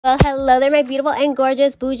Well, hello there, my beautiful and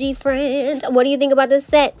gorgeous bougie friend. What do you think about this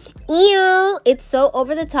set? Ew! It's so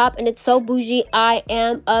over the top and it's so bougie. I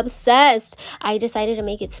am obsessed. I decided to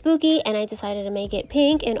make it spooky and I decided to make it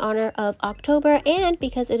pink in honor of October and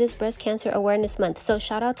because it is Breast Cancer Awareness Month. So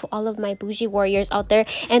shout out to all of my bougie warriors out there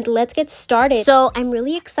and let's get started. So I'm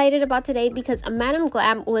really excited about today because Madam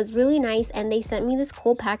Glam was really nice and they sent me this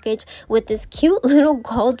cool package with this cute little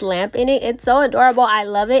gold lamp in it. It's so adorable. I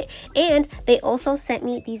love it. And they also sent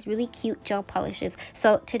me these really cute gel polishes.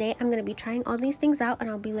 So today I'm going to be trying all these things out and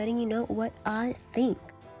I'll be letting you know what I think.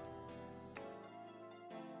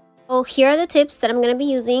 So here are the tips that I'm going to be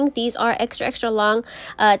using. These are extra long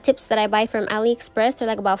tips that I buy from AliExpress. They're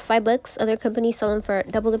like about $5. Other companies sell them for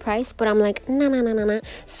double the price, but I'm like, nah.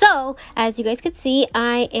 So as you guys could see,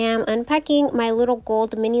 I am unpacking my little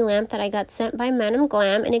gold mini lamp that I got sent by Madam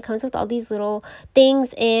Glam, and it comes with all these little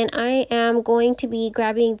things, and I am going to be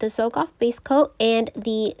grabbing the soak off base coat and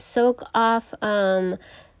the soak off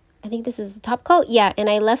I think this is the top coat. Yeah, and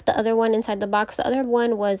I left the other one inside the box. The other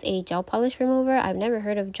one was a gel polish remover. I've never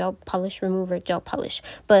heard of gel polish remover, gel polish,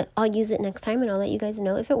 but I'll use it next time and I'll let you guys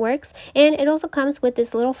know if it works. And it also comes with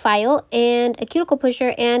this little file and a cuticle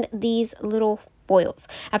pusher and these little foils.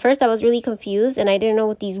 At first I was really confused and I didn't know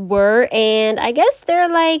what these were, and I guess they're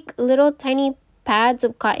like little tiny pads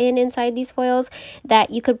of cotton inside these foils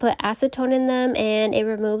that you could put acetone in them and it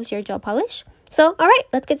removes your gel polish. So, all right,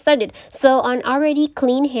 let's get started. So on already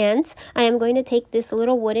clean hands, I am going to take this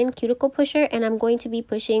little wooden cuticle pusher and I'm going to be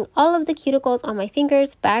pushing all of the cuticles on my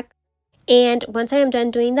fingers back. And once I am done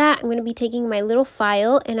doing that, I'm going to be taking my little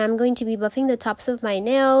file and I'm going to be buffing the tops of my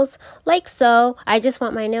nails like so. I just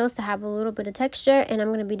want my nails to have a little bit of texture and I'm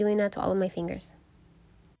going to be doing that to all of my fingers.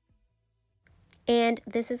 And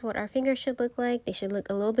this is what our fingers should look like. They should look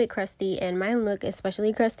a little bit crusty, and mine look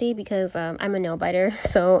especially crusty because I'm a nail biter,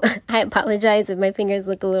 so I apologize if my fingers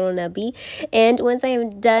look a little nubby. And once I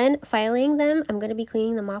am done filing them, I'm going to be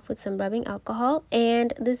cleaning them off with some rubbing alcohol,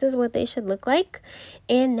 and this is what they should look like.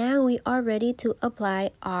 And now we are ready to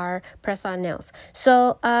apply our press-on nails.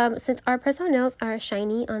 So since our press-on nails are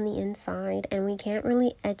shiny on the inside and we can't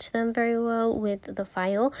really etch them very well with the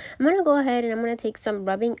file, I'm going to go ahead and I'm going to take some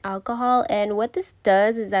rubbing alcohol, and what this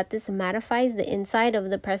does is that this mattifies the inside of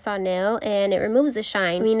the press-on nail and it removes the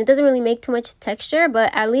shine. I mean, it doesn't really make too much texture, but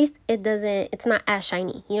at least it's not as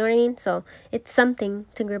shiny, you know what I mean? So it's something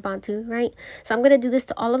to grip onto, right? So I'm going to do this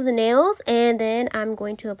to all of the nails and then I'm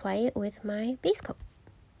going to apply it with my base coat.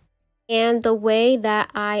 And the way that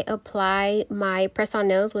I apply my press-on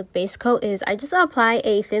nails with base coat is I just apply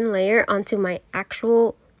a thin layer onto my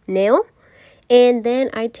actual nail. And then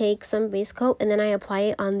I take some base coat and then I apply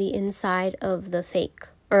it on the inside of the fake.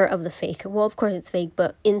 Well, of course it's fake,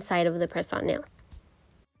 but inside of the press-on nail.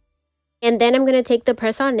 And then I'm going to take the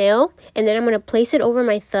press-on nail and then I'm going to place it over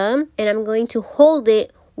my thumb and I'm going to hold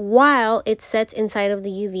it while it sets inside of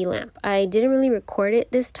the UV lamp. I didn't really record it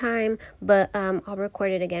this time, but I'll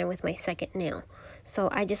record it again with my second nail. So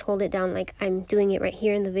I just hold it down like I'm doing it right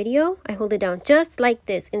here in the video. I hold it down just like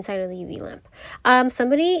this inside of the UV lamp.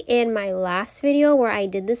 Somebody in my last video where I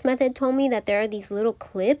did this method told me that there are these little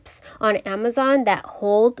clips on Amazon that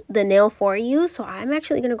hold the nail for you. So I'm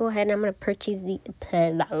actually going to go ahead and I'm going to purchase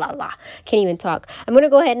can't even talk. I'm going to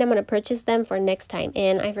go ahead and I'm going to purchase them for next time.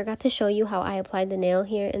 And I forgot to show you how I applied the nail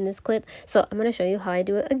here in this clip. So I'm going to show you how I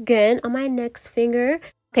do it again on my next finger.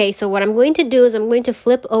 Okay, so what I'm going to do is I'm going to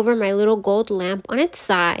flip over my little gold lamp on its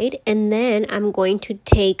side, and then I'm going to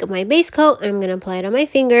take my base coat and I'm going to apply it on my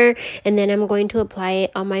finger, and then I'm going to apply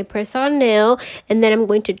it on my press-on nail, and then I'm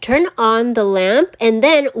going to turn on the lamp, and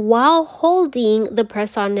then while holding the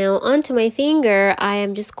press-on nail onto my finger, I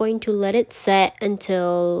am just going to let it set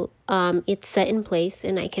until it's set in place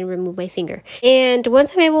and I can remove my finger. And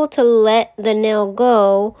once I'm able to let the nail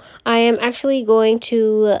go, I am actually going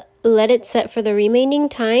to let it set for the remaining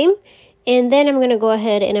time, and then I'm going to go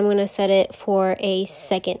ahead and I'm going to set it for a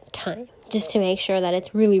second time just to make sure that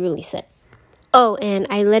it's really set. Oh, and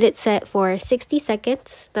I let it set for 60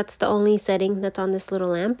 seconds. That's the only setting that's on this little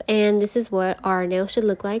lamp. And this is what our nail should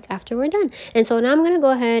look like after we're done. And so now I'm going to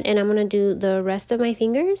go ahead and I'm going to do the rest of my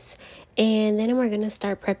fingers. And then we're going to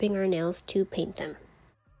start prepping our nails to paint them.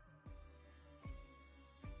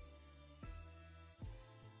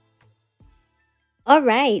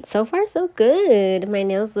 Alright, so far so good. My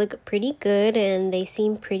nails look pretty good and they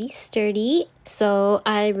seem pretty sturdy. So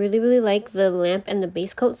I really like the lamp and the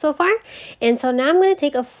base coat so far. And so now I'm going to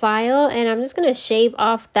take a file and I'm just going to shave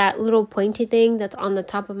off that little pointy thing that's on the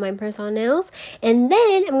top of my press-on nails. And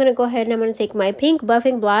then I'm going to go ahead and I'm going to take my pink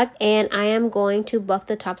buffing block and I am going to buff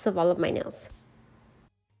the tops of all of my nails.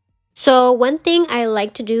 So one thing I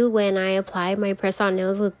like to do when I apply my press-on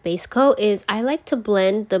nails with base coat is I like to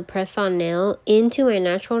blend the press-on nail into my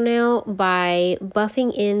natural nail by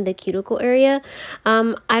buffing in the cuticle area.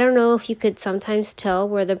 I don't know if you could sometimes tell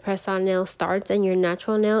where the press-on nail starts and your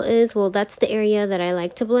natural nail is. Well, that's the area that I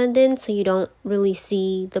like to blend in so you don't really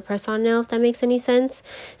see the press-on nail, if that makes any sense.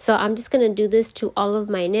 So I'm just going to do this to all of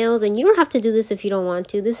my nails, and you don't have to do this if you don't want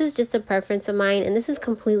to. This is just a preference of mine, and this is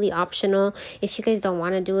completely optional. If you guys don't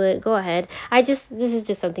want to do it, go ahead. This is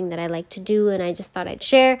just something that I like to do, and I just thought I'd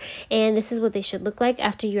share. And this is what they should look like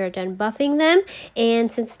after you are done buffing them. And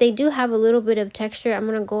since they do have a little bit of texture, I'm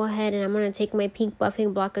going to go ahead and I'm going to take my pink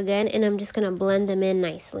buffing block again, and I'm just going to blend them in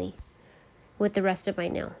nicely with the rest of my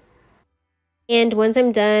nail. And once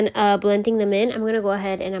I'm done blending them in, I'm going to go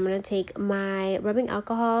ahead and I'm going to take my rubbing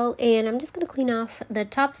alcohol, and I'm just going to clean off the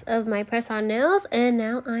tops of my press-on nails, and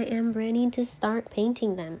now I am ready to start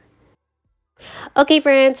painting them. Okay,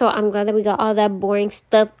 friends, so I'm glad that we got all that boring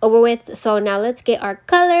stuff over with. So now let's get our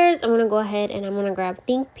colors. I'm going to go ahead and I'm going to grab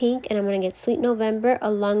Think Pink, and I'm going to get Sweet November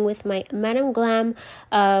along with my Madam Glam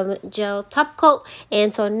gel top coat.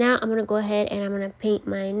 And so now I'm going to go ahead and I'm going to paint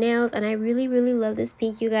my nails, and I really love this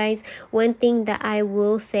pink, you guys. One thing that I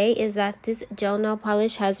will say is that this gel nail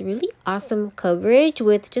polish has really awesome coverage.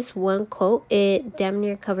 With just one coat, it damn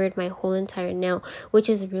near covered my whole entire nail, which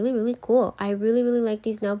is really cool. I really like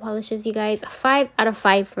these nail polishes, you guys. 5 out of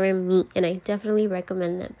 5 for me, and I definitely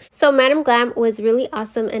recommend them. So Madam Glam was really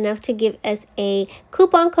awesome enough to give us a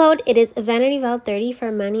coupon code. It is vanityvalenciaaa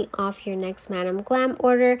for money off your next Madam Glam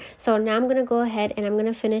order. So now I'm gonna go ahead and I'm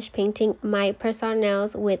gonna finish painting my press-on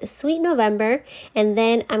nails with Sweet November, and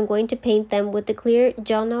then I'm going to paint them with the clear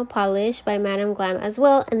gel nail polish by Madam Glam as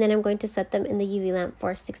well, and then I'm going to set them in the UV lamp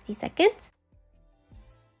for 60 seconds.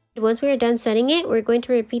 Once we are done setting it, we're going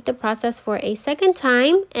to repeat the process for a second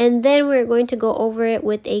time, and then we're going to go over it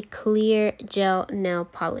with a clear gel nail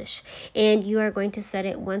polish. And you are going to set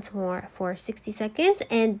it once more for 60 seconds,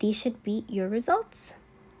 and these should be your results.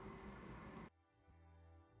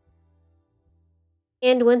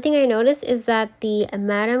 And one thing I noticed is that the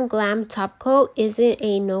Madam Glam top coat isn't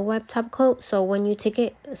a no wipe top coat. So when you take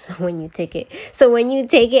it out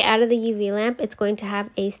of the UV lamp, it's going to have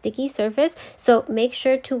a sticky surface. So make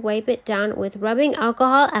sure to wipe it down with rubbing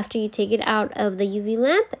alcohol after you take it out of the UV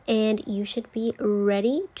lamp, and you should be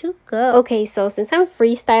ready to go. Okay, so since I'm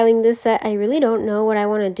freestyling this set, I really don't know what I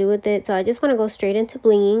want to do with it. So I just want to go straight into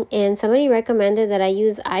blinging, and somebody recommended that I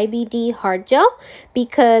use IBD hard gel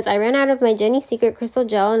because I ran out of my Jenny's Secret crystal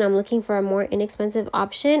gel and I'm looking for a more inexpensive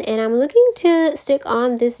option, and I'm looking to stick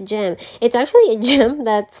on this gem. It's actually a gem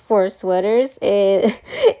that's for sweaters.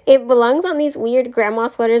 It belongs on these weird grandma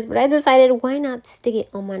sweaters, but I decided why not stick it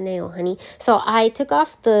on my nail, honey. So I took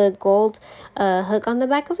off the gold hook on the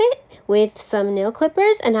back of it with some nail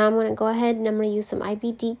clippers, and now I'm going to go ahead and I'm going to use some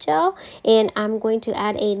IBD gel, and I'm going to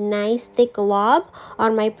add a nice thick glob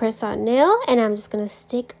on my press-on nail, and I'm just going to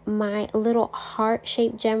stick my little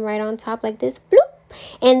heart-shaped gem right on top like this. Bloop!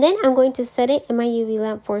 And then I'm going to set it in my UV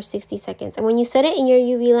lamp for 60 seconds. And when you set it in your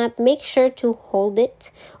UV lamp, make sure to hold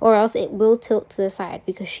it, or else it will tilt to the side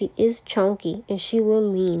because she is chunky and she will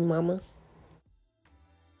lean, mama.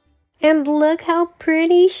 And look how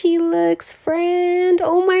pretty she looks, friend.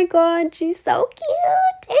 Oh my god, she's so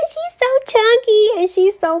cute. And she's so chunky. And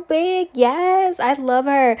she's so big. Yes, I love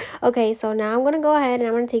her. Okay, so now I'm going to go ahead and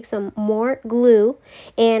I'm going to take some more glue.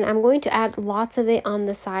 And I'm going to add lots of it on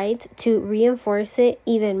the sides to reinforce it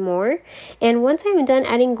even more. And once I'm done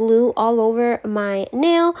adding glue all over my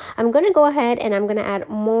nail, I'm going to go ahead and I'm going to add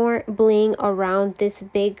more bling around this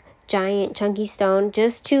big giant chunky stone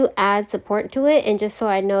just to add support to it, and just so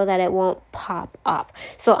I know that it won't pop off.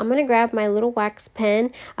 So I'm gonna grab my little wax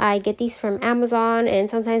pen. I get these from Amazon, and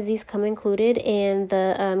sometimes these come included in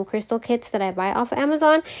the crystal kits that I buy off of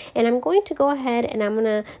Amazon. And I'm going to go ahead and I'm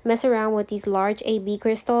gonna mess around with these large AB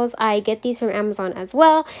crystals. I get these from Amazon as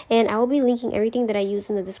well, and I will be linking everything that I use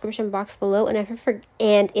in the description box below. And if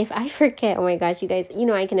I forget, oh my gosh, you guys, you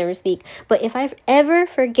know I can never speak, but if I ever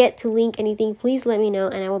forget to link anything, please let me know,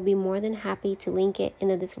 and I will be more than happy to link it in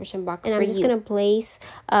the description box. And I'm just gonna place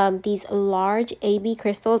these large AB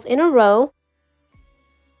crystals in a row.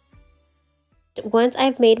 Once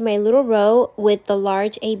I've made my little row with the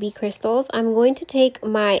large AB crystals, I'm going to take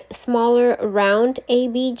my smaller round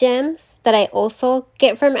AB gems that I also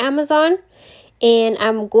get from Amazon, and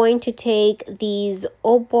I'm going to take these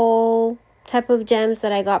opal type of gems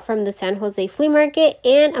that I got from the San Jose flea market,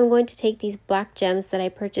 and I'm going to take these black gems that I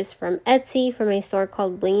purchased from Etsy from a store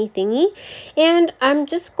called Blingy Thingy, and I'm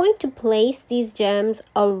just going to place these gems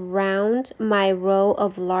around my row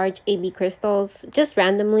of large AB crystals just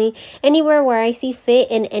randomly, anywhere where I see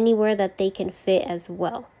fit and anywhere that they can fit as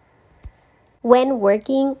well. When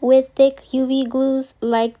working with thick UV glues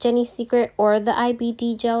like Jenny's Secret or the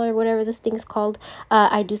IBD gel or whatever this thing's called,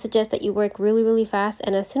 I do suggest that you work really fast,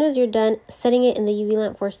 and as soon as you're done, setting it in the UV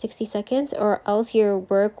lamp for 60 seconds, or else your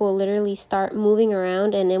work will literally start moving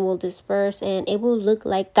around and it will disperse and it will look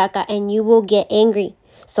like caca and you will get angry.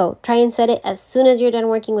 So try and set it as soon as you're done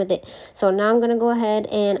working with it. So now I'm going to go ahead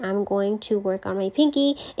and I'm going to work on my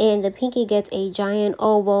pinky, and the pinky gets a giant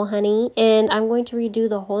oval, honey, and I'm going to redo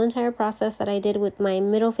the whole entire process that I did with my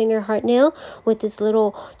middle finger heart nail with this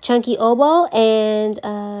little chunky oval, and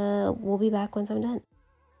we'll be back once I'm done.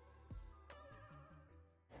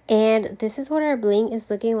 And this is what our bling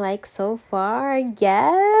is looking like so far.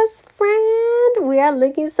 Yes, friend, we are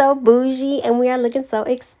looking so bougie and we are looking so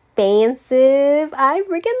expensive. I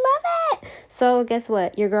freaking love it. So guess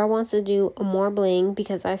what, your girl wants to do more bling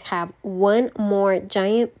because I have one more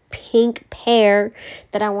giant pink pear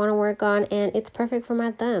that I want to work on, and it's perfect for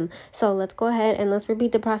my thumb. So let's go ahead and let's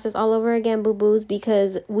repeat the process all over again, boo boos,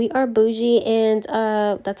 because we are bougie and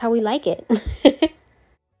that's how we like it.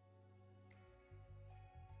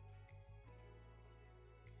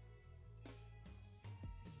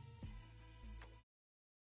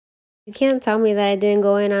 You can't tell me that I didn't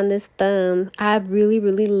go in on this thumb. I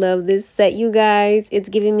really love this set, you guys. It's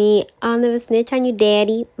giving me on the snitch on you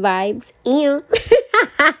daddy vibes. Ew.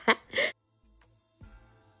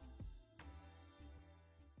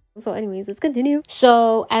 So anyways, let's continue.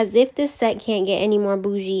 So as if this set can't get any more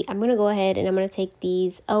bougie, I'm gonna go ahead and I'm gonna take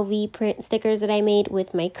these LV print stickers that I made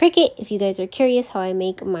with my CRICUT. If you guys are curious how I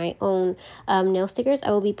make my own nail stickers,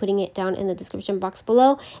 I will be putting it down in the description box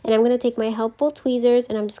below. And I'm gonna take my helpful tweezers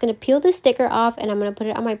and I'm just gonna peel the sticker off, and I'm gonna put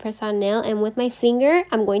it on my press-on nail, and with my finger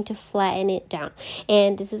I'm going to flatten it down.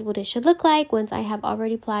 And this is what it should look like once I have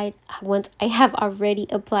already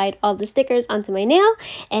applied all the stickers onto my nail.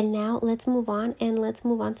 And now let's move on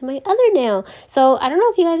to my other nail. So I don't know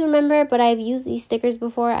if you guys remember, but I've used these stickers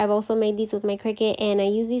before. I've also made these with my CRICUT, and I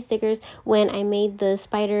used these stickers when I made the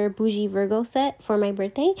spider Boujee Virgo set for my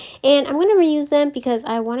birthday, and I'm going to reuse them because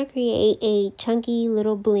I want to create a chunky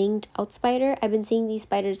little blinged out spider. I've been seeing these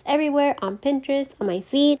spiders everywhere on Pinterest, on my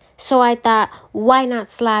feed, so I thought, why not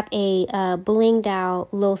slap a blinged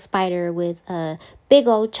out little spider with a big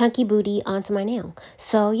old chunky booty onto my nail.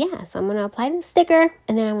 So yeah, so I'm going to apply the sticker,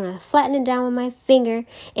 and then I'm going to flatten it down with my finger,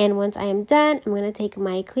 and once I am done, I'm going to take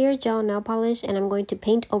my clear gel nail polish and I'm going to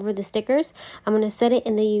paint over the stickers. I'm going to set it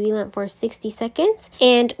in the UV lamp for 60 seconds,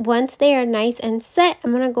 and once they are nice and set,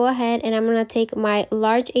 I'm going to go ahead and I'm going to take my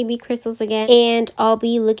large AB crystals again, and I'll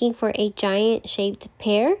be looking for a giant shaped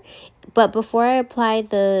pear. But before I apply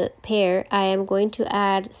the pear, I am going to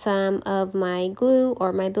add some of my glue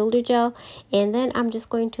or my builder gel, and then I'm just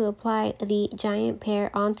going to apply the giant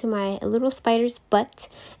pear onto my little spider's butt,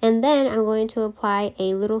 and then I'm going to apply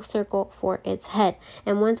a little circle for its head.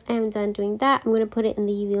 And once I am done doing that, I'm going to put it in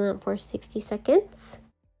the UV lamp for 60 seconds.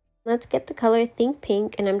 Let's get the color Think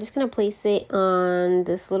Pink, and I'm just going to place it on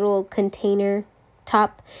this little container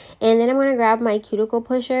top, and then I'm going to grab my cuticle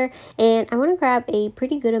pusher, and I'm going to grab a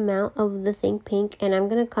pretty good amount of the Think Pink, and I'm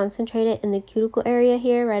going to concentrate it in the cuticle area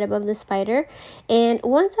here right above the spider. And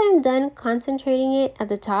once I'm done concentrating it at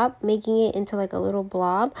the top, making it into like a little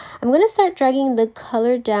blob, I'm going to start dragging the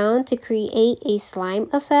color down to create a slime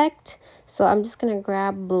effect. So I'm just going to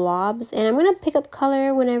grab blobs, and I'm going to pick up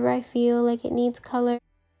color whenever I feel like it needs color.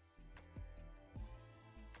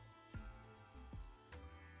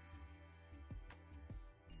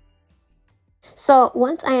 So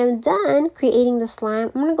once I am done creating the slime,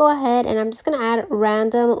 I'm going to go ahead and I'm just going to add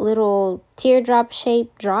random little teardrop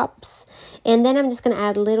shaped drops. And then I'm just going to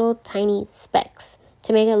add little tiny specks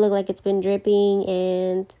to make it look like it's been dripping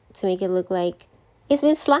and to make it look like it's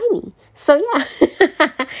been slimy. So yeah.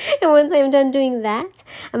 And once I'm done doing that,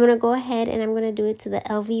 I'm going to go ahead and I'm going to do it to the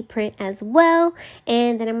LV print as well.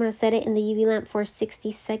 And then I'm going to set it in the UV lamp for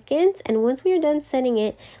 60 seconds. And once we are done setting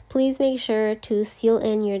it, please make sure to seal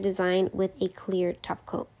in your design with a clear top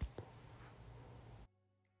coat.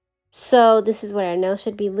 So this is what our nails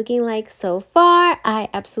should be looking like so far. I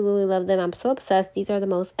absolutely love them. I'm so obsessed. These are the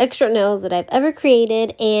most extra nails that I've ever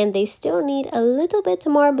created, and they still need a little bit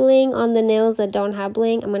more bling on the nails that don't have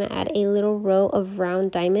bling. I'm going to add a little row of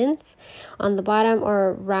round diamonds on the bottom,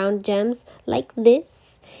 or round gems like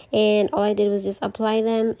this. And all I did was just apply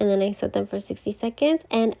them, and then I set them for 60 seconds,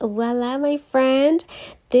 and voila, my friend.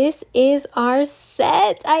 this is our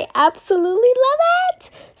set. I absolutely love it.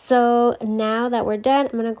 So now that we're done,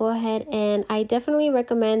 I'm gonna go ahead and I definitely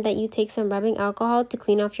recommend that you take some rubbing alcohol to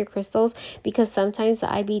clean off your crystals, because sometimes the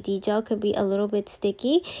IBD gel could be a little bit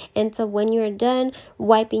sticky. And so when you're done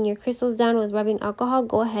wiping your crystals down with rubbing alcohol,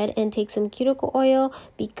 go ahead and take some cuticle oil,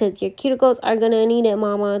 because your cuticles are gonna need it,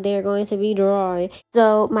 mama. They're going to be dry.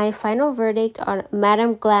 So my final verdict on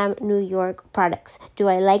Madame Glam New York products. Do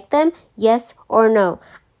I like them? Yes or no?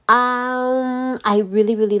 I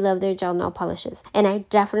really love their gel nail polishes, and I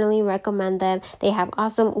definitely recommend them. They have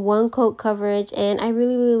awesome one coat coverage, and I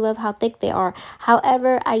really love how thick they are.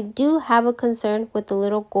 However, I do have a concern with the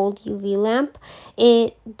little gold UV lamp.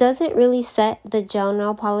 It doesn't really set the gel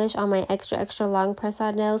nail polish on my extra long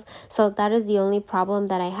press-on nails, so that is the only problem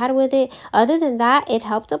that I had with it. Other than that, it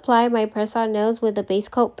helped apply my press-on nails with the base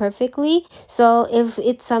coat perfectly. So if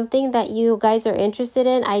it's something that you guys are interested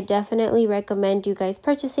in, I definitely recommend you guys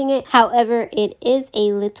purchasing it. However, it is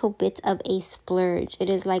a little bit of a splurge. It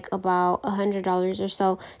is like about $100 or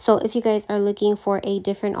so. So if you guys are looking for a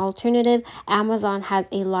different alternative, Amazon has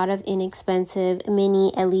a lot of inexpensive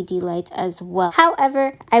mini LED lights as well.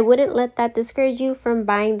 However, I wouldn't let that discourage you from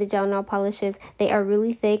buying the gel nail polishes. They are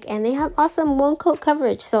really thick and they have awesome one coat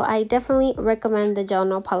coverage. So I definitely recommend the gel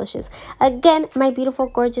nail polishes. Again, my beautiful,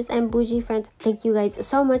 gorgeous, and bougie friends, thank you guys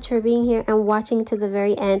so much for being here and watching to the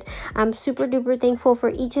very end. I'm super duper thankful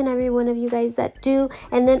for each and every one of you guys that do.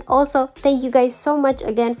 And then also thank you guys so much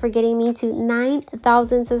again for getting me to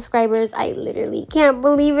 9,000 subscribers. I literally can't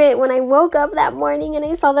believe it. When I woke up that morning and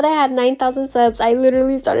I saw that I had 9,000 subs, I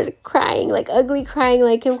literally started crying, like ugly crying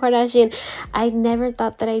like Kim Kardashian. I never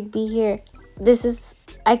thought that I'd be here.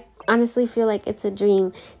 I honestly feel like it's a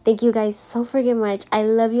dream. Thank you guys so freaking much. I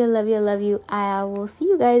love you, love you, love you. I will see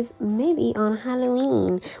you guys maybe on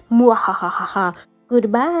Halloween. Mwahahaha.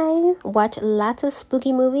 Goodbye. Watch lots of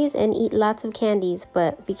spooky movies and eat lots of candies,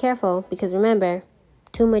 but be careful, because remember,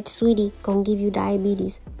 too much sweetie gonna give you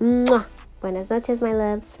diabetes. Mwah. Buenas noches, my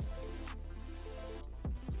loves.